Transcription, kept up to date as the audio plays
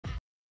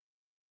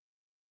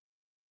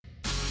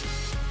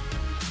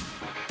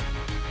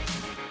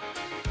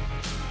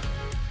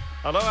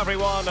Hello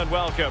everyone and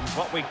welcome.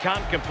 What we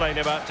can't complain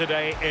about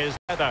today is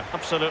weather.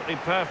 Absolutely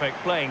perfect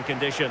playing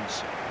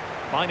conditions.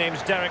 My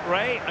name's Derek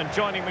Ray and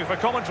joining me for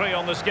commentary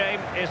on this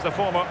game is the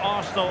former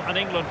Arsenal and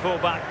England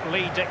fullback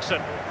Lee Dixon.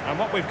 And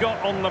what we've got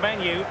on the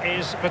menu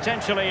is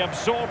potentially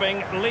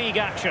absorbing league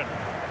action.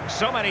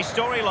 So many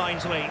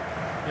storylines, Lee.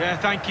 Yeah,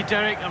 thank you,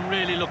 Derek. I'm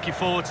really looking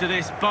forward to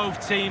this.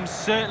 Both teams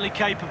certainly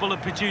capable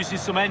of producing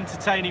some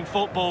entertaining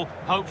football.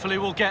 Hopefully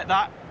we'll get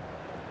that.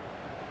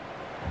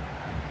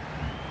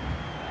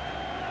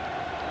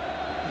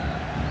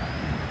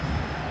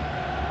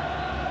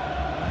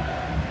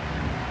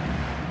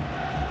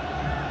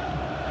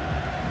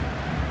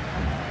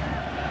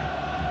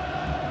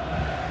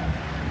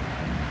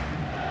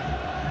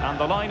 And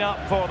the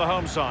lineup for the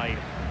home side.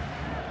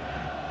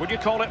 Would you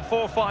call it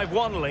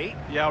 4-5-1, Lee?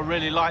 Yeah, I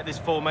really like this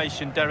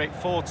formation, Derek.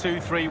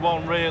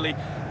 4-2-3-1, really.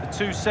 The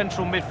two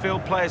central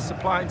midfield players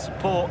supplying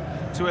support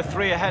to a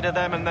three ahead of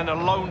them, and then a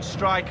lone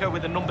striker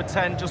with a number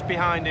 10 just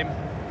behind him.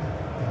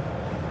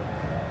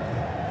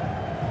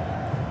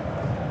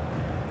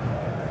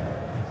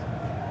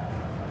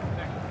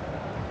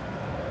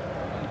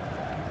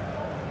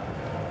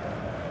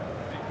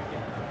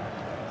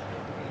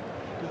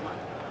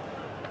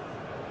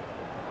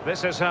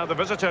 This is how the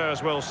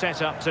visitors will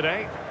set up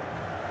today.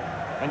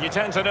 And you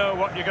tend to know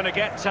what you're going to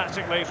get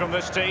tactically from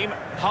this team.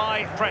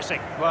 High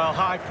pressing. Well,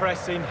 high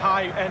pressing,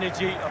 high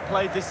energy. I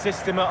played this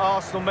system at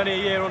Arsenal many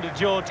a year under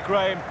George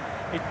Graham.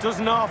 It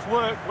doesn't half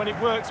work when it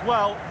works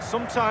well.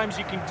 Sometimes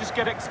you can just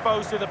get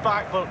exposed to the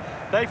back, but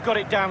they've got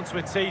it down to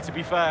a T, to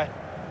be fair.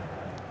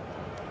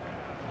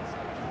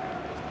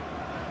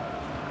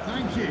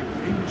 Thank you.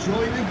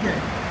 Enjoy the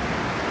game.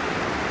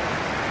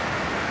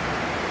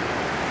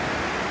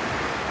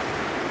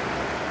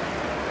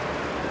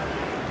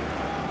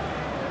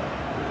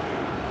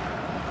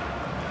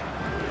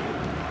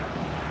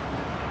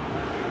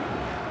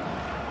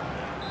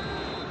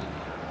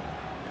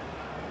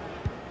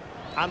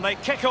 And they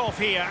kick off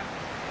here.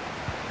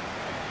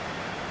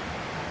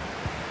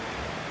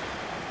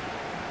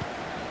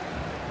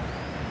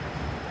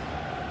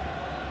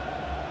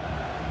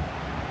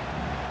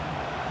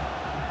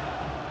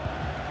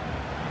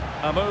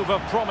 A move of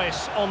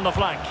promise on the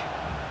flank.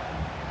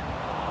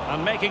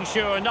 And making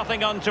sure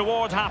nothing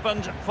untoward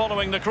happened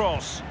following the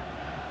cross.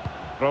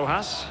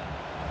 Rojas.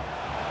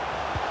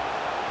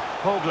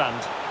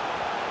 Hoagland.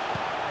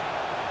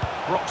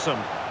 Roxham.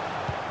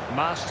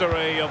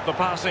 Mastery of the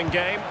passing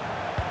game.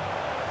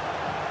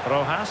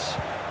 Rojas.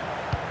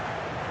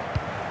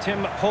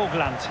 Tim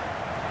Hoagland.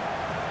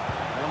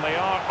 And they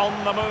are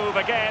on the move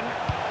again.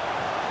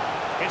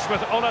 It's with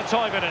Ola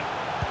Toivonen.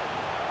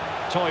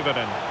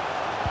 Toivonen.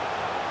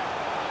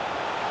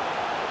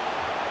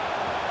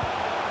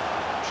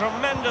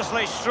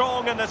 Tremendously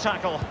strong in the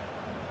tackle.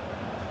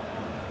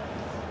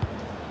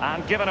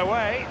 And given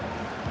away.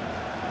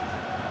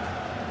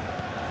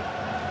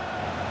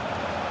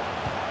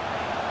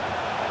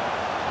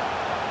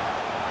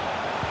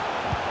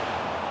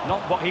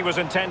 Not what he was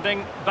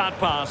intending. Bad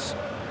pass.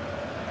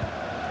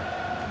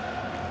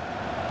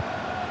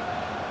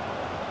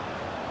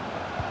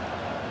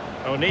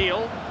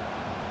 O'Neill.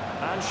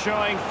 And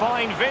showing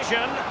fine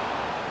vision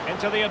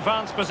into the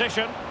advanced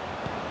position.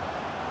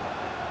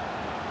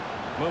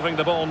 Moving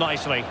the ball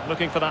nicely.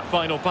 Looking for that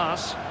final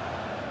pass.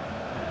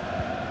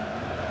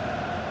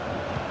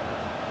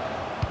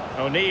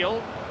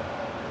 O'Neill.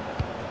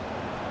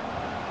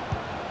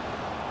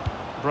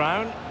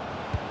 Brown.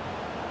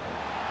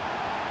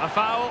 A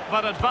foul,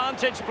 but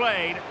advantage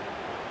played.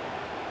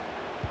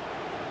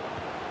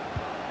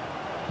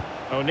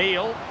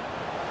 O'Neill.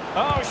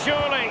 Oh,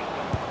 surely.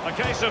 A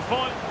case of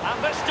foul.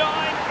 And this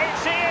time,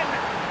 it's in.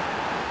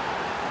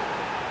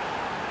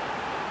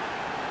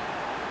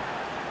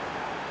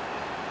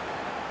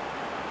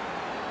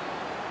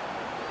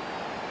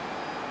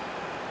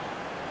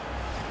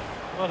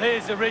 Well,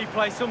 here's a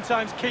replay.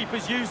 Sometimes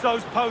keepers use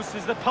those posts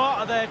as the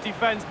part of their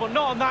defence, but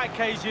not on that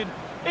occasion.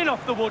 In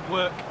off the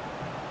woodwork.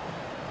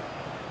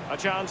 A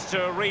chance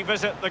to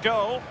revisit the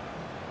goal.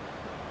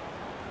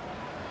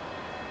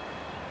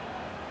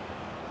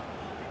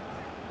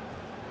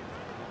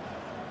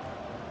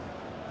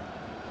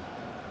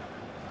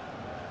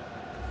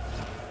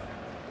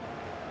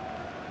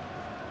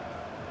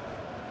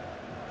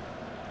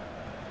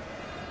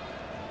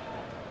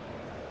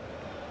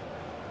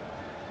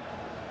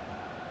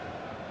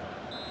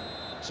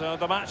 So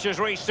the match has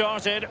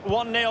restarted.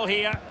 1-0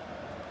 here.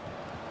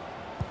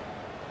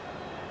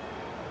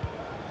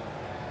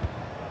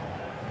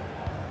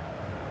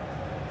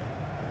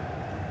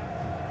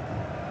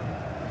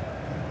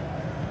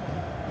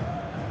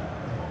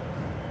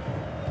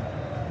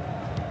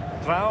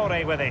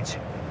 Traore with it.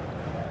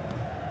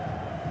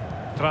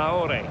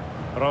 Traore.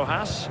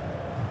 Rojas.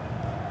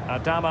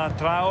 Adama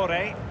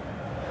Traore.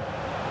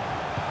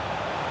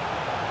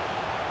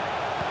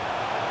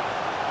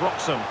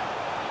 Roxham.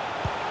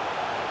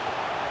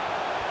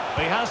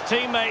 He has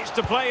teammates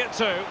to play it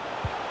to.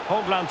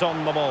 Hoagland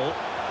on the ball.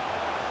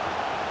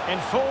 In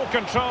full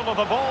control of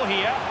the ball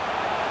here.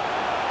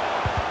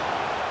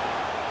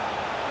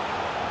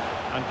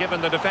 And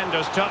given the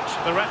defender's touch,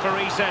 the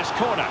referee says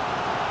corner.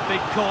 Big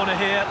corner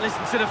here.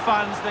 Listen to the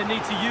fans. They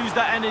need to use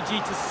that energy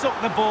to suck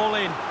the ball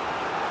in.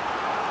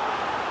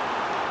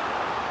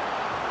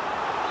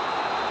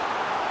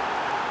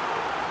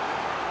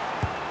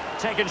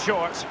 Taken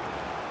short.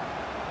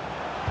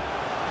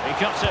 He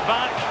cuts it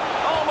back.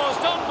 Almost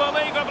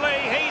unbelievably,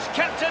 he's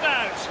kept it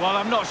out. Well,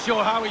 I'm not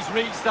sure how he's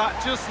reached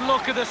that. Just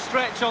look at the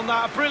stretch on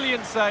that. A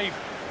brilliant save.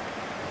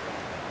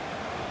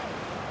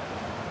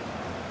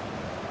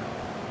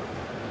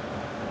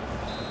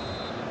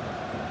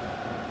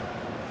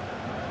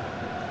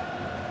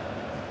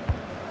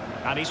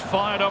 And he's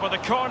fired over the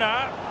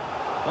corner.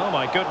 Oh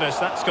my goodness,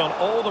 that's gone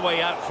all the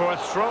way out for a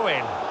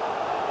throw-in.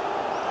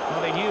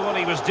 Well, he knew what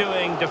he was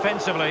doing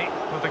defensively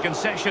with the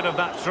concession of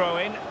that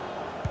throw-in.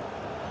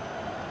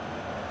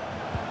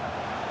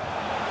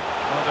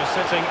 Well, they're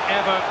sitting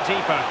ever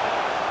deeper.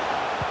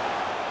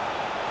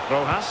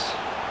 Rojas.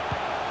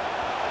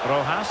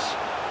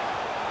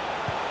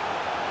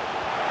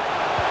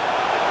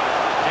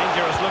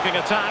 Dangerous looking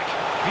attack.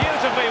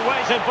 Beautifully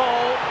weighted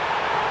ball.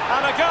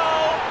 And a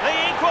goal, the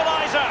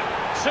equaliser.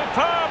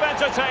 Superb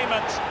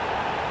entertainment.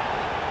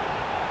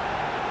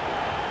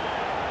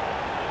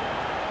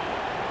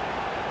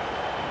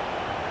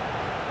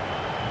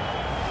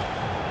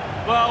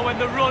 Well, when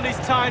the run is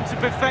timed to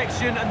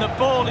perfection and the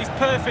ball is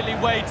perfectly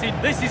weighted,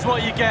 this is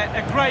what you get,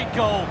 a great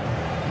goal.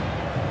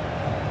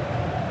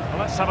 Well,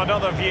 let's have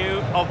another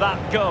view of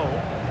that goal.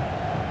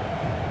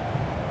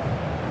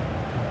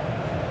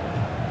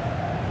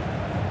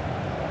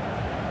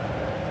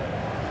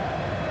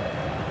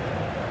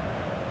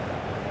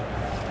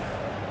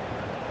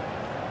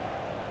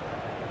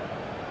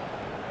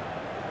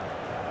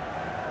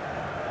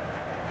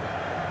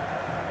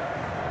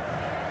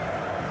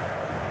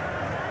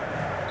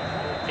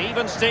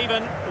 Even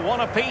Steven,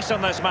 one apiece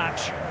on this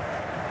match.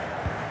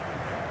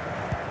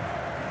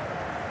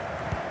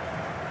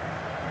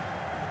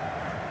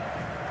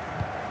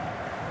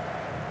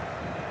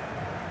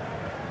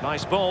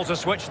 Nice ball to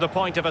switch the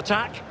point of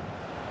attack.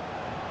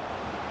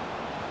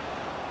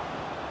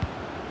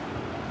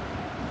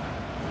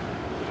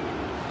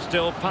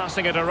 Still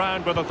passing it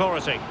around with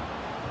authority.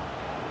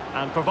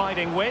 And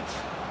providing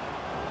width.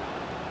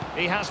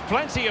 He has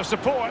plenty of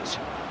support.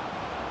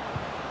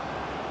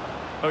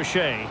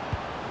 O'Shea.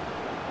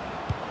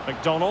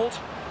 McDonald.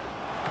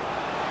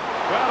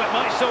 Well, it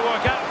might still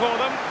work out for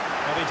them.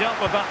 And he dealt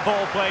with that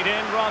ball played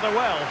in rather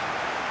well.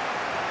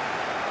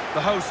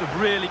 The hosts have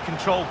really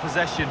controlled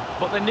possession,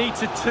 but they need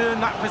to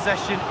turn that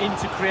possession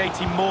into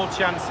creating more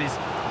chances.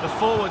 The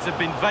forwards have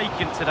been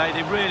vacant today,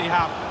 they really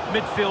have.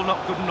 Midfield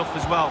not good enough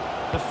as well.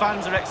 The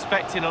fans are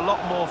expecting a lot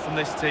more from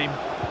this team.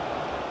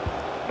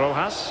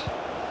 Rojas.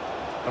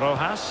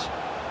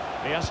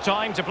 He has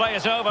time to play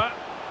it over.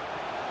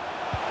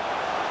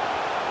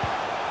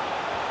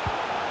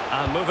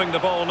 And moving the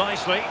ball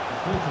nicely.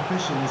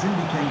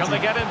 Can they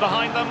get in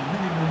behind them?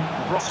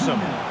 Broxham.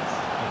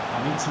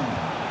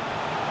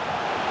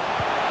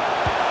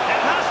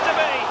 It has to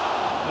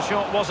be! The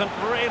shot wasn't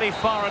really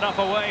far enough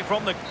away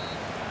from the...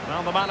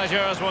 Well, the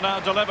managers will now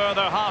deliver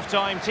their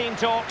half-time team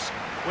talks.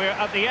 We're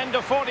at the end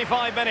of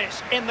 45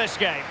 minutes in this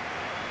game.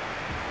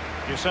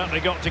 You've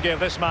certainly got to give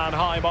this man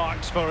high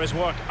marks for his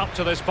work up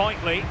to this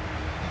point, Lee.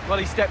 Well,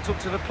 he stepped up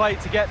to the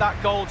plate to get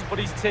that goal to put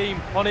his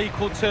team on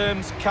equal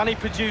terms. Can he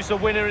produce a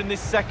winner in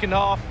this second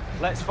half?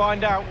 Let's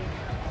find out.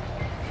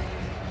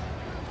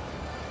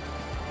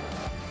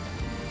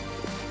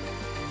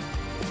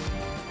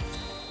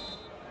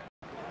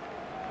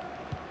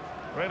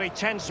 Really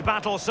tense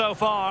battle so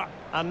far,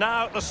 and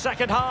now the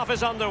second half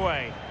is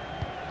underway.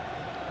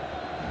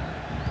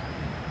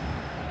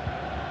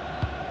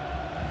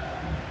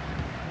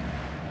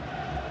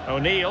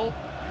 O'Neill.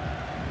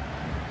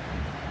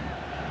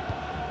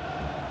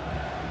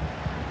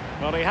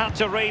 Well, he had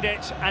to read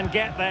it and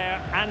get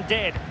there, and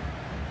did.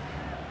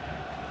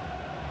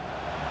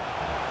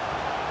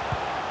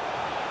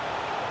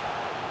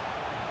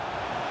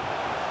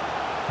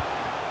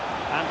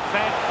 And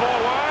fed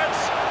forwards.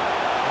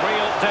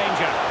 Real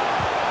danger.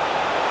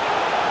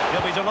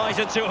 He'll be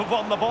delighted to have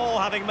won the ball,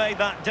 having made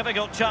that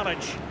difficult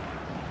challenge.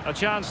 A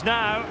chance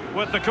now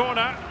with the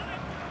corner.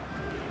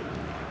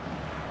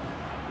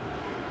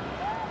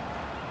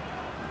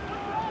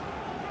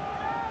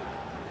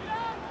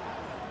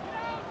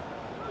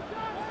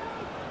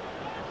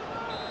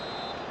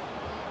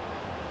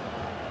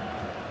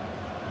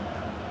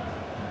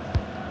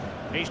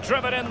 He's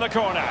driven in the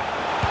corner.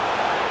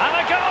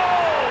 And a goal!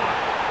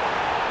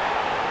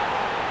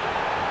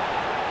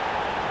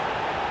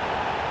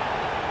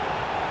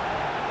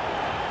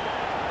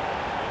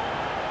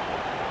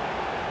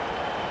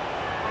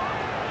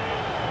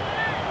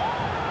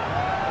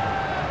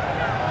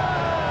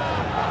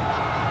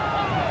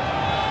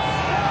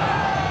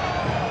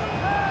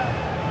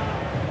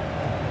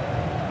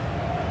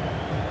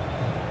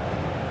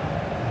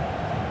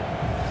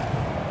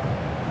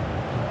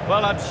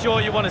 Well, I'm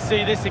sure you want to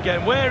see this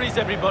again. Where is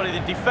everybody?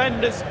 The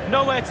defenders,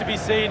 nowhere to be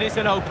seen. It's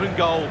an open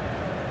goal.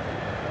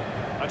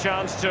 A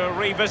chance to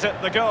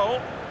revisit the goal.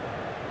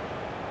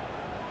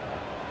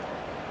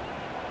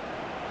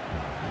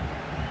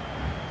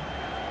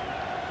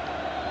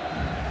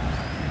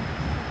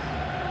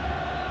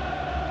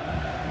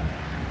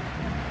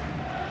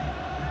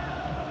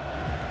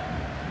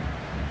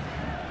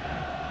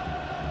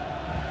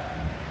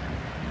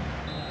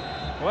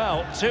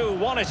 Well,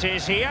 2-1 it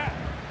is here.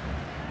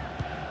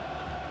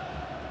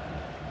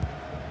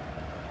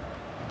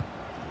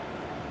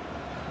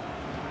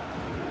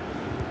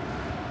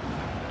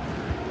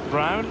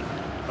 Brown,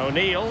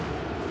 O'Neill.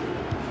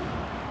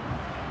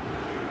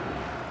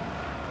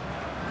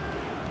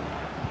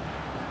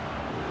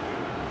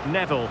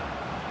 Neville.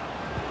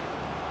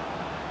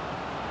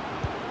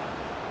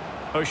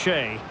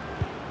 O'Shea.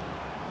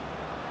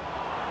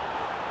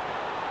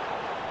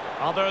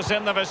 Others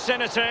in the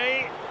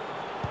vicinity.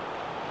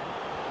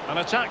 An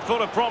attack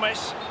full of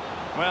promise.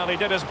 Well, he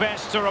did his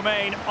best to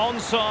remain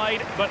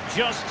onside, but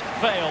just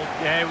failed.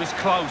 Yeah, it was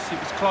close,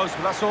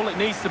 but that's all it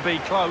needs to be,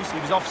 close. He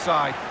was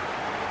offside.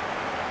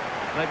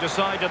 They've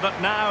decided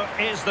that now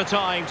is the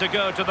time to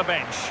go to the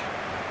bench.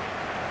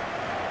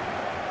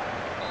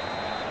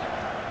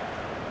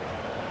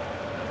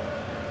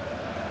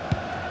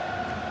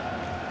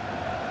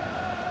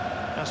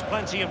 Has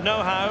plenty of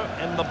know-how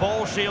in the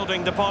ball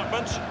shielding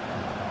department.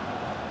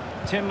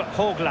 Tim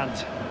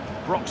Hoagland,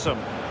 Broxham.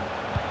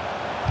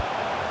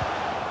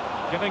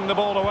 Giving the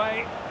ball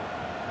away.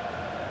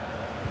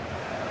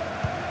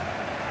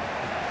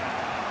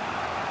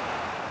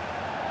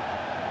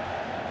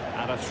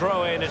 And a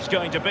throw-in it's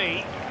going to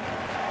be.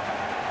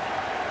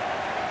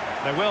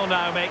 They will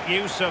now make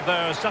use of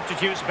their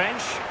substitutes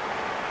bench.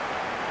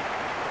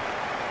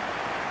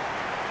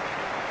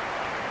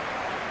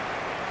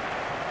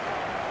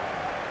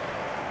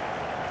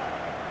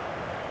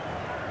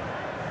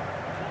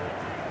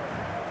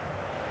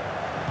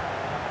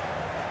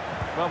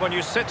 Well, when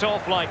you sit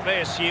off like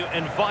this, you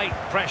invite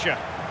pressure.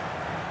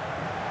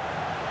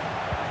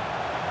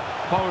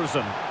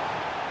 Poulsen.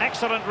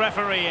 Excellent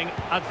refereeing,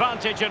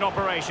 advantage in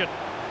operation.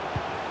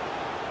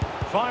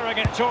 Firing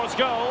it towards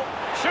goal.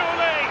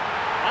 Surely!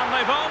 And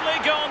they've only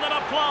gone and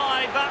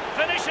applied that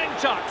finishing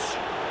touch.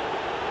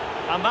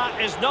 And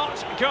that is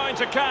not going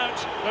to count.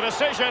 The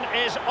decision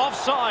is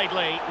offside,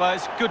 Lee. Well,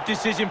 it's a good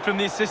decision from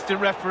the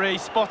assistant referee.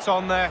 Spot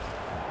on there.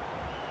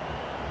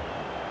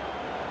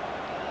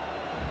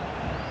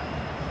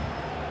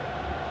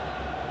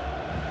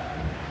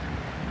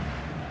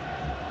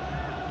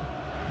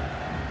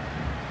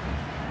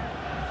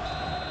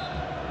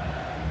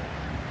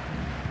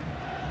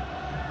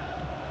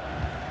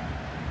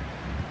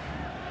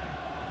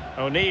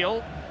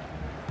 O'Neill.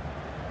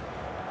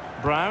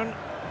 Brown.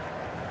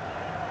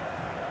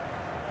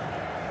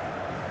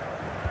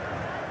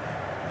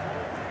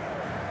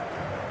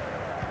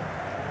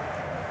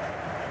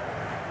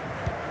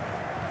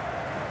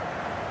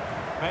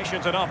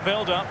 Patient enough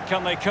build-up.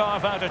 Can they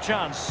carve out a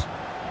chance?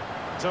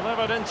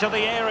 Delivered into the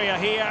area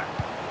here.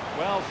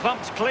 Well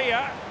thumped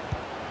clear.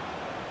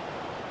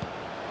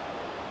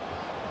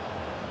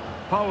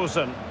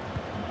 Poulsen.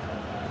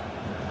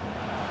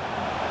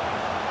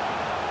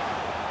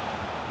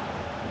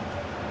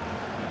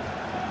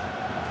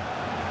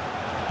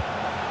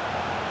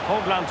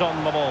 Hoagland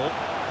on the ball.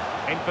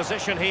 In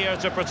position here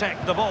to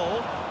protect the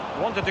ball.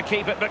 Wanted to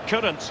keep it but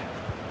couldn't.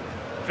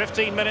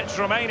 15 minutes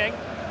remaining.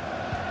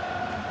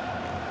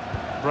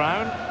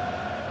 Brown.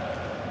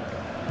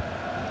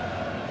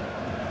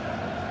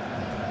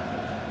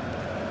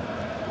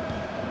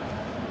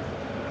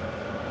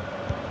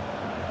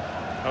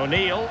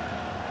 O'Neill.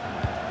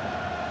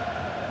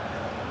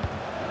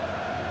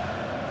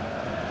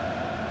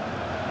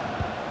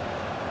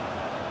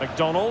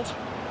 McDonald.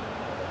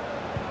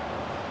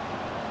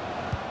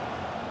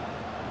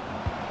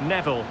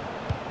 Neville.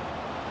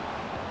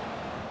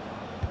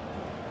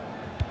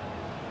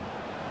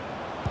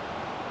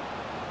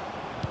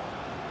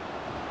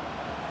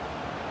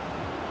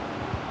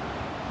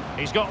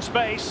 He's got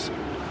space.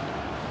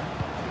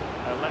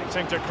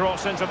 Electing to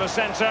cross into the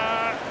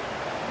centre.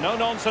 No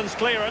nonsense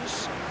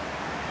clearance.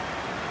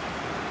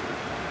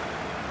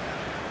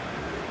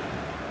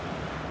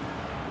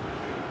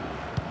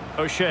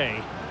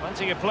 O'Shea.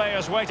 Plenty of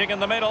players waiting in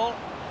the middle.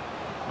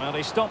 Well,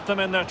 he stopped them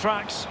in their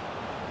tracks.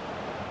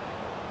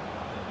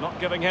 Not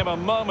giving him a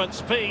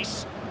moment's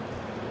peace.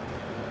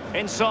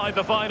 Inside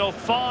the final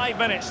 5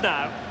 minutes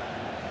now.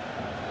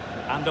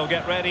 And they'll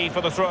get ready for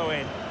the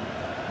throw-in.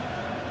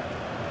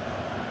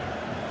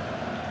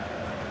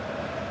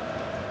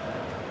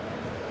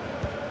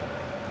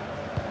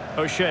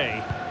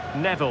 O'Shea.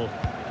 Neville.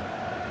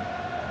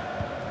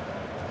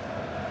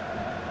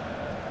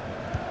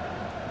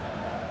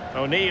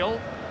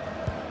 O'Neill.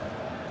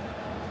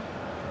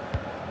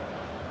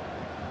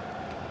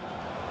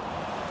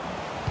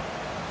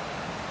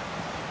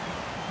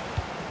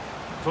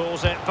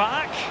 Pulls it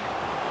back.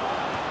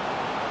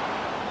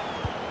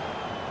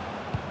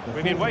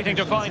 We've been waiting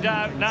to find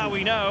out. Now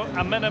we know.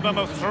 A minimum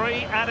of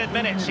 3 added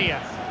minutes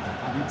here.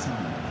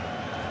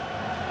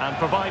 And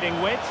providing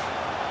width.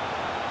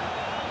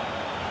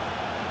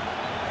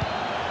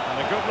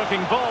 And a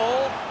good-looking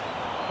ball.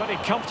 Pretty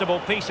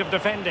comfortable piece of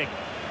defending.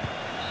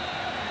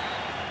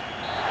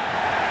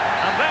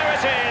 And there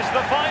it is,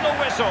 the final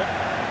whistle.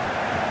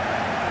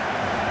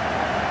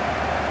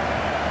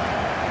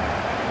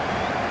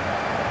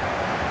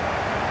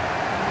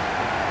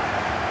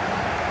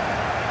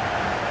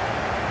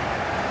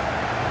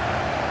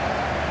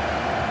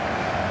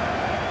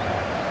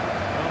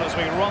 as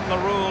we run the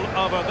rule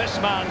over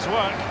this man's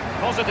work.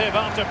 Positive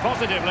after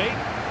positively.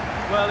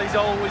 Well, he's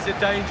always a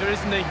danger,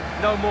 isn't he?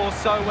 No more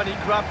so when he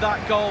grabbed that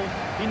goal.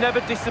 He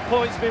never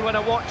disappoints me when I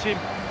watch him.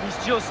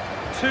 He's just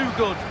too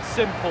good,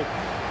 simple.